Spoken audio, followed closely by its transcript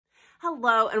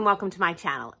Hello and welcome to my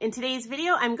channel. In today's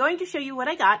video, I'm going to show you what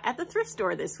I got at the thrift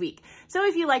store this week. So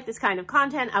if you like this kind of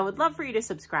content, I would love for you to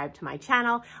subscribe to my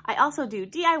channel. I also do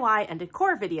DIY and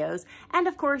decor videos. And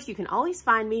of course, you can always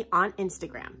find me on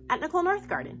Instagram at Nicole North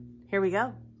Garden. Here we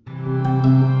go.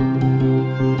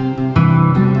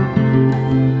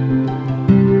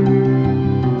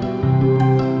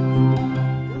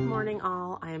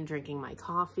 Drinking my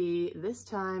coffee. This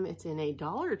time it's in a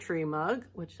Dollar Tree mug,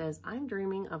 which says, "I'm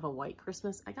dreaming of a white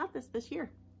Christmas." I got this year.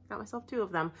 Got myself 2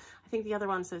 of them. I think the other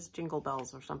one says Jingle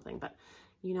Bells or something, but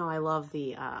you know I love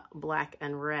the black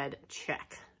and red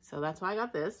check. So that's why I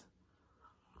got this.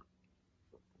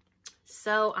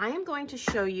 So I am going to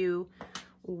show you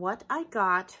what I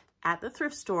got at the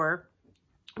thrift store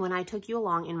when I took you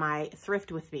along in my thrift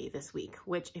with me this week,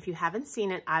 which if you haven't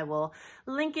seen it, I will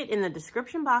link it in the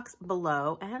description box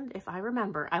below. And if I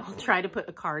remember, I will try to put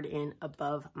a card in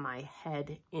above my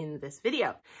head in this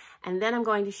video. And then I'm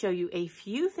going to show you a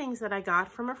few things that I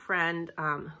got from a friend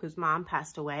whose mom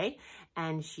passed away,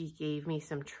 and she gave me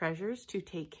some treasures to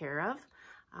take care of.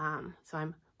 So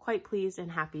I'm quite pleased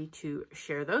and happy to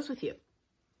share those with you.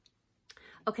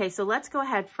 Okay, so let's go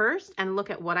ahead first and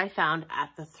look at what I found at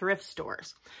the thrift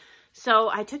stores. So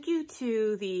I took you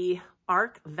to the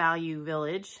Ark Value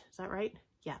Village. Is that right?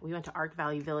 Yeah, we went to Ark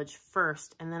Value Village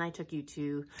first, and then I took you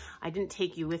to, I didn't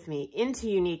take you with me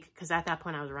into Unique because at that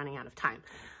point I was running out of time.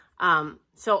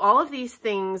 So all of these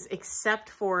things, except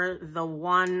for the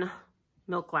one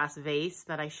milk glass vase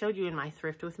that I showed you in my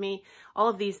thrift with me, all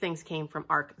of these things came from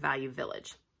Ark Value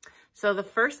Village. So the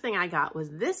first thing I got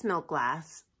was this milk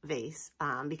glass vase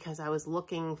because I was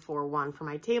looking for one for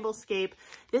my tablescape.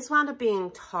 This wound up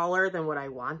being taller than what I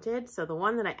wanted. So the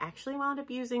one that I actually wound up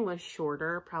using was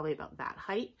shorter, probably about that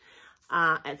height.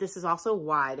 And this is also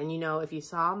wide. And you know, if you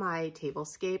saw my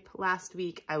tablescape last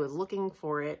week, I was looking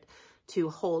for it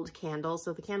to hold candles.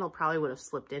 So the candle probably would have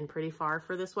slipped in pretty far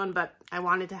for this one, but I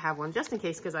wanted to have one just in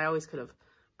case because I always could have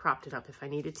propped it up if I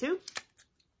needed to.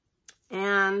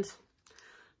 And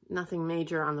nothing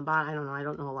major on the bottom. I don't know. I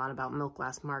don't know a lot about milk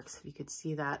glass marks. If you could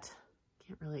see that.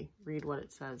 Can't really read what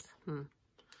it says.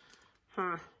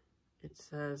 It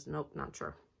says, nope, not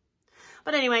sure.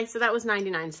 But anyway, so that was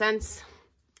 99 cents.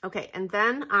 Okay, and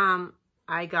then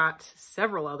I got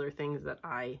several other things that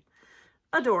I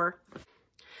adore.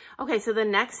 Okay, so the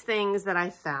next things that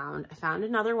I found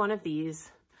another one of these.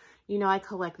 You know, I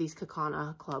collect these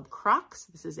Kakana Club Crocs.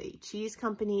 This is a cheese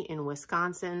company in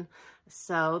Wisconsin.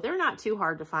 So they're not too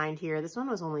hard to find here. This one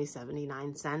was only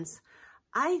 79 cents.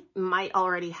 I might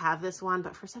already have this one,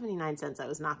 but for 79 cents, I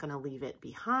was not going to leave it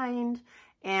behind.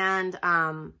 And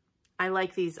I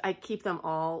like these. I keep them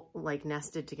all like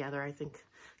nested together. I think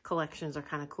collections are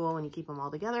kind of cool when you keep them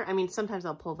all together. I mean, sometimes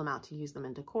I'll pull them out to use them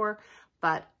in decor,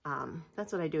 but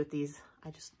that's what I do with these. I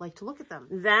just like to look at them.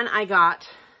 Then I got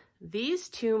these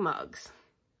 2 mugs,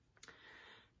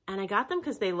 and I got them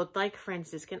because they looked like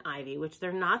Franciscan ivy, which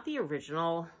they're not the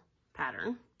original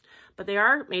pattern, but they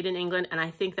are made in England, and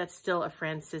I think that's still a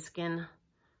Franciscan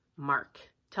mark.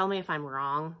 Tell me if I'm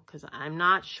wrong, because I'm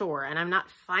not sure, and I'm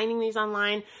not finding these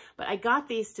online, but I got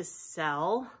these to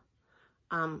sell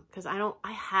because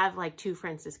I have like 2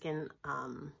 Franciscan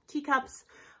teacups,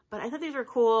 but I thought these were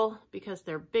cool because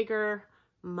they're bigger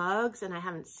mugs, and I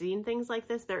haven't seen things like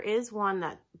this. There is one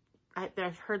that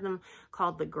I've heard them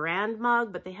called the Grand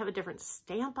Mug, but they have a different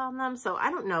stamp on them. So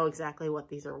I don't know exactly what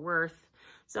these are worth.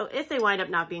 So if they wind up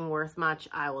not being worth much,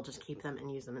 I will just keep them and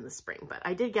use them in the spring. But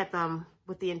I did get them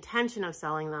with the intention of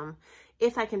selling them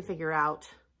if I can figure out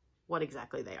what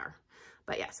exactly they are.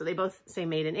 But yeah, so they both say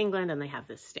made in England and they have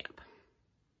this stamp.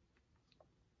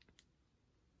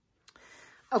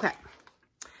 Okay.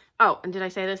 Oh, and did I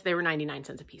say this? They were 99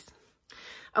 cents a piece.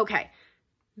 Okay.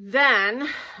 Then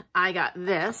I got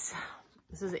this.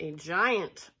 This is a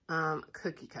giant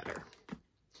cookie cutter.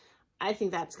 I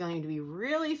think that's going to be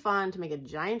really fun to make a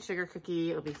giant sugar cookie.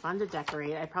 It'll be fun to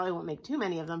decorate. I probably won't make too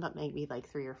many of them, but maybe like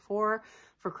 3 or 4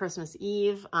 for Christmas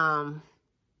Eve.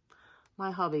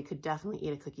 My hubby could definitely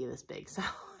eat a cookie this big, so,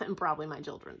 and probably my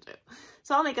children too.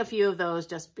 So I'll make a few of those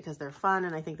just because they're fun,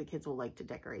 and I think the kids will like to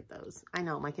decorate those. I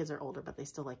know my kids are older, but they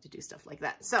still like to do stuff like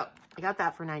that. So I got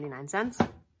that for 99 cents.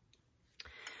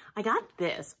 I got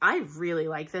this. I really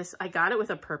like this. I got it with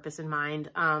a purpose in mind.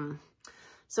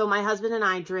 So my husband and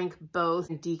I drink both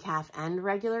decaf and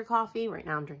regular coffee. Right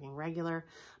now I'm drinking regular,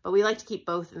 but we like to keep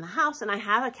both in the house. And I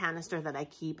have a canister that I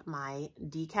keep my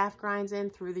decaf grinds in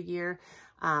through the year,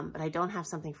 but I don't have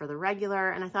something for the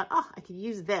regular. And I thought, oh, I could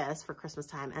use this for Christmas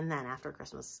time. And then after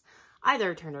Christmas,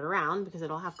 either turn it around because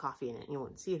it'll have coffee in it and you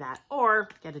won't see that, or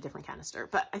get a different canister.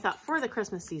 But I thought for the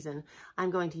Christmas season,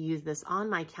 I'm going to use this on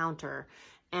my counter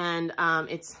And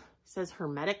it says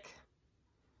hermetic,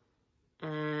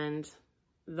 and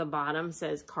the bottom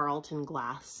says Carlton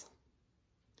glass.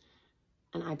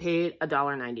 And I paid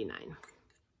 $1.99.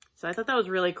 So I thought that was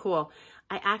really cool.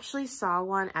 I actually saw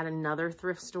one at another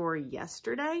thrift store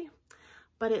yesterday,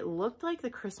 but it looked like the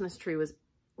Christmas tree was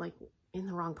like in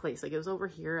the wrong place. Like it was over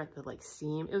here at the like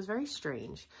seam. It was very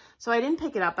strange. So I didn't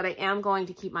pick it up, but I am going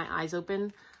to keep my eyes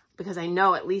open because I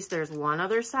know at least there's one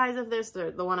other size of this.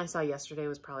 The one I saw yesterday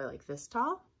was probably like this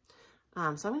tall. So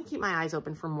I'm going to keep my eyes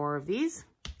open for more of these.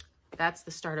 That's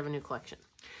the start of a new collection.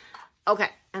 Okay,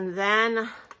 and then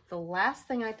the last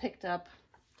thing I picked up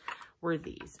were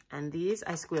these. And these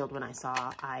I squealed when I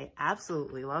saw. I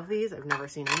absolutely love these. I've never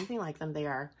seen anything like them. They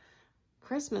are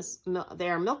they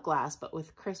are milk glass, but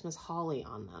with Christmas holly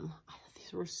on them. I thought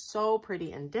these were so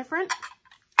pretty and different.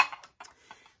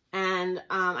 And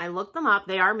I looked them up.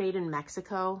 They are made in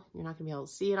Mexico. You're not gonna be able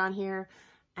to see it on here.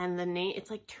 And the name, it's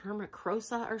like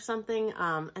Termacrosa or something.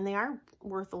 And they are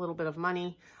worth a little bit of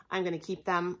money. I'm gonna keep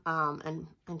them and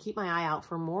keep my eye out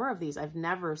for more of these. I've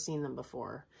never seen them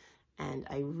before, and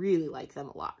I really like them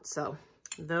a lot. So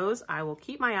those, I will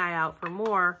keep my eye out for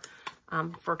more. I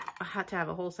had to have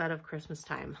a whole set of Christmas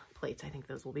time plates. I think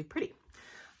those will be pretty.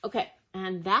 Okay,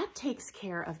 and that takes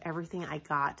care of everything I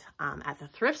got at the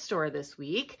thrift store this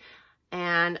week.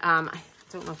 And I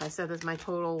don't know if I said this, my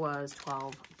total was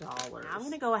 $12. Now I'm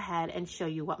gonna go ahead and show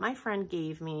you what my friend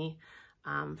gave me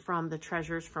from the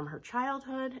treasures from her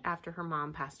childhood after her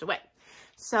mom passed away.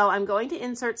 So I'm going to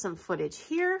insert some footage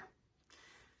here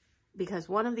because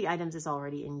one of the items is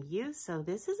already in use. So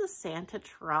this is a Santa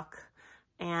truck.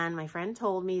 And my friend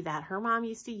told me that her mom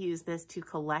used to use this to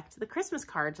collect the Christmas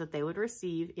cards that they would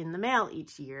receive in the mail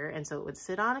each year. And so it would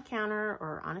sit on a counter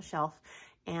or on a shelf,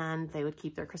 and they would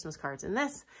keep their Christmas cards in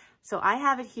this. So I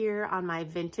have it here on my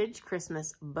vintage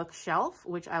Christmas bookshelf,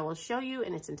 which I will show you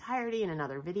in its entirety in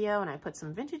another video. And I put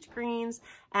some vintage greens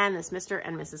and this Mr.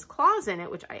 and Mrs. Claus in it,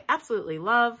 which I absolutely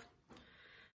love.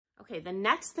 Okay, the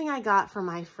next thing I got from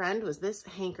my friend was this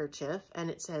handkerchief,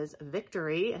 and it says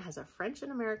Victory. It has a French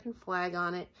and American flag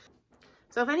on it.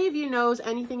 So if any of you knows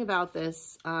anything about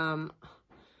this, I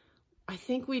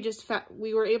think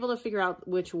we were able to figure out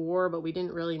which war, but we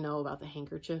didn't really know about the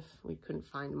handkerchief. We couldn't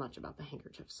find much about the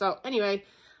handkerchief. So anyway,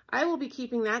 I will be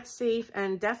keeping that safe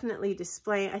and definitely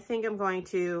display. I think I'm going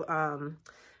to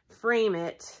frame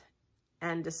it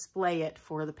and display it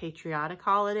for the patriotic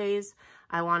holidays.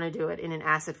 I want to do it in an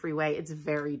acid-free way. It's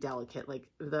very delicate. Like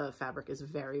the fabric is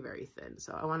very, very thin.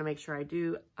 So I want to make sure I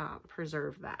do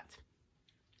preserve that.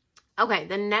 Okay,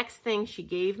 the next thing she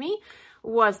gave me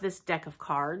was this deck of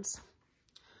cards.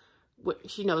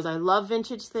 She knows I love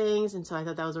vintage things, and so I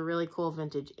thought that was a really cool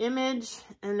vintage image.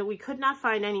 And we could not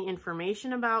find any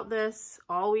information about this.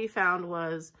 All we found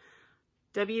was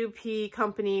WP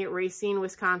Company, Racine,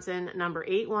 Wisconsin, number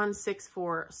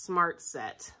 8164 Smart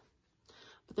Set.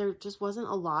 But there just wasn't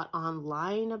a lot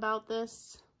online about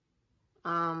this.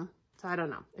 So I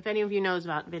don't know. If any of you knows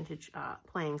about vintage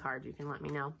playing cards, you can let me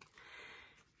know.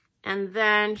 And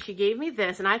then she gave me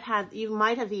this, and you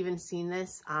might have even seen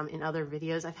this in other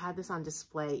videos. I've had this on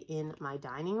display in my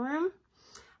dining room.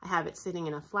 I have it sitting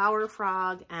in a flower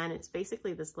frog, and it's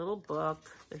basically this little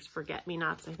book. There's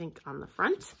forget-me-nots, I think, on the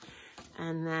front.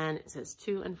 And then it says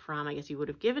to and from. I guess you would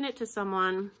have given it to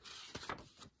someone.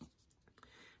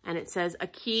 And it says a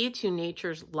key to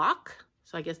nature's lock.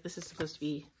 So I guess this is supposed to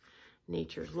be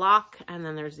nature's lock. And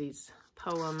then there's these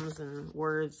poems and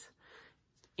words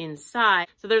inside.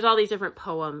 So there's all these different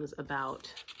poems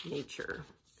about nature.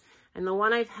 And the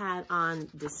one I've had on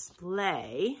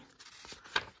display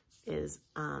is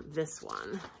this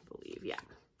one, I believe. Yeah.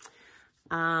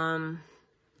 I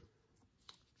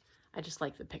just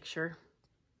like the picture.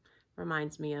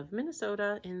 Reminds me of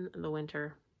Minnesota in the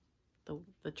winter.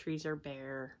 The trees are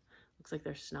bare. Looks like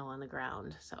there's snow on the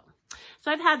ground. So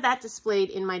I've had that displayed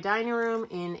in my dining room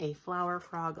in a flower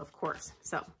frog, of course.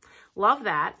 So love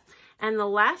that. And the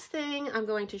last thing I'm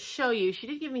going to show you, she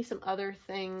did give me some other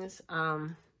things,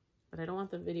 but I don't want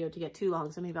the video to get too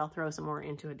long, so maybe I'll throw some more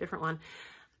into a different one.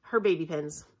 Her baby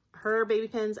pins. Her baby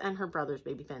pins and her brother's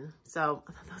baby pin. So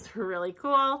I thought those were really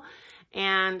cool.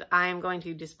 And I'm going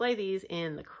to display these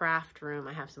in the craft room.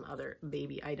 I have some other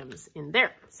baby items in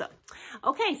there. So,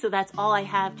 okay, so that's all I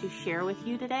have to share with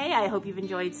you today. I hope you've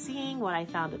enjoyed seeing what I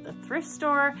found at the thrift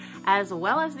store, as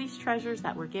well as these treasures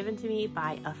that were given to me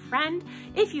by a friend.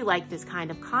 If you like this kind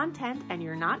of content and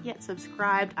you're not yet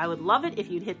subscribed, I would love it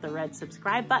if you'd hit the red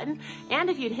subscribe button. And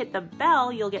if you'd hit the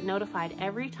bell, you'll get notified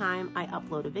every time I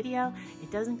upload a video.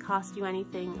 It doesn't cost you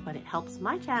anything, but it helps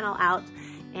my channel out,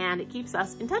 and it keeps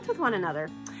us in touch with one another.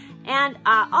 And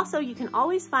also, you can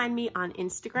always find me on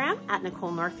Instagram at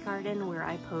Nicole Northgarden, where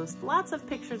I post lots of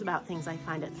pictures about things I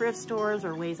find at thrift stores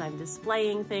or ways I'm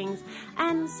displaying things,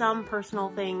 and some personal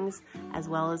things, as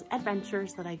well as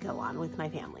adventures that I go on with my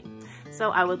family.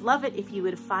 So I would love it if you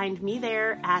would find me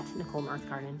there at Nicole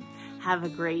Northgarden. Have a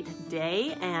great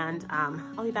day, and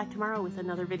I'll be back tomorrow with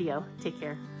another video. Take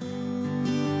care.